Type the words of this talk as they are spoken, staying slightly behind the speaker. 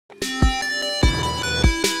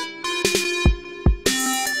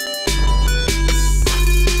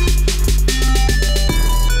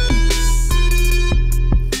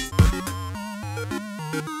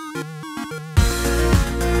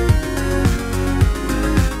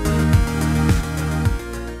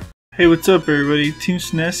Hey, what's up everybody, Team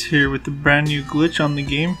SNES here with a brand new glitch on the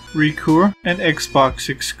game, ReCore, an Xbox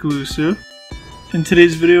exclusive. In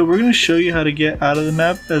today's video we're going to show you how to get out of the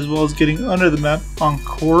map as well as getting under the map on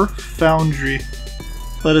Core Foundry.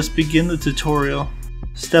 Let us begin the tutorial.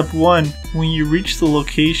 Step 1. When you reach the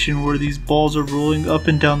location where these balls are rolling up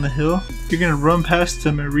and down the hill, you're going to run past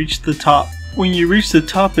them and reach the top. When you reach the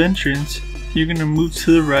top entrance, you're going to move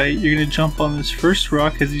to the right, you're going to jump on this first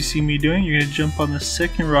rock as you see me doing, you're going to jump on the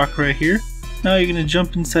second rock right here. Now you're going to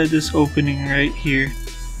jump inside this opening right here.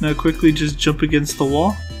 Now quickly just jump against the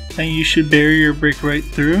wall and you should bury or break right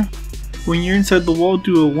through. When you're inside the wall,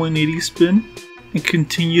 do a 180 spin and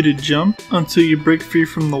continue to jump until you break free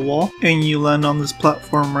from the wall and you land on this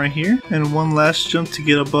platform right here, and one last jump to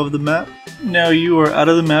get above the map. Now you are out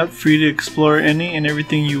of the map, free to explore any and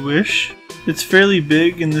everything you wish. It's fairly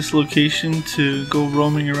big in this location to go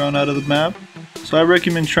roaming around out of the map, so I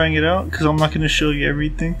recommend trying it out because I'm not going to show you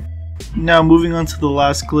everything. Now moving on to the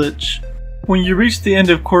last glitch. When you reach the end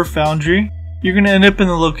of Core Foundry, you're going to end up in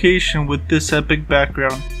the location with this epic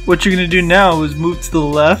background. What you're going to do now is move to the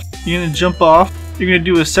left, you're going to jump off, you're going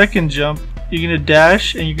to do a second jump, you're going to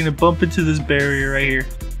dash, and you're going to bump into this barrier right here.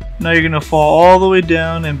 Now you're going to fall all the way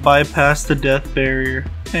down and bypass the death barrier,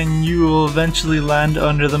 and you will eventually land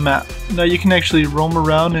under the map. Now you can actually roam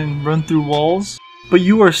around and run through walls, but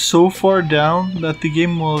you are so far down that the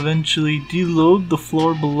game will eventually deload the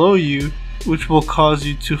floor below you, which will cause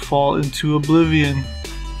you to fall into oblivion.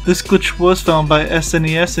 This glitch was found by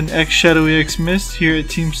SNES and xShAdOwYxMiSt here at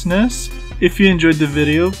Team SNES. If you enjoyed the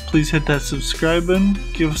video, please hit that subscribe button,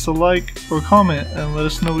 give us a like or comment, and let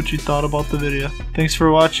us know what you thought about the video. Thanks for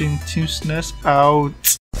watching. Team SNES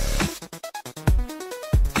out.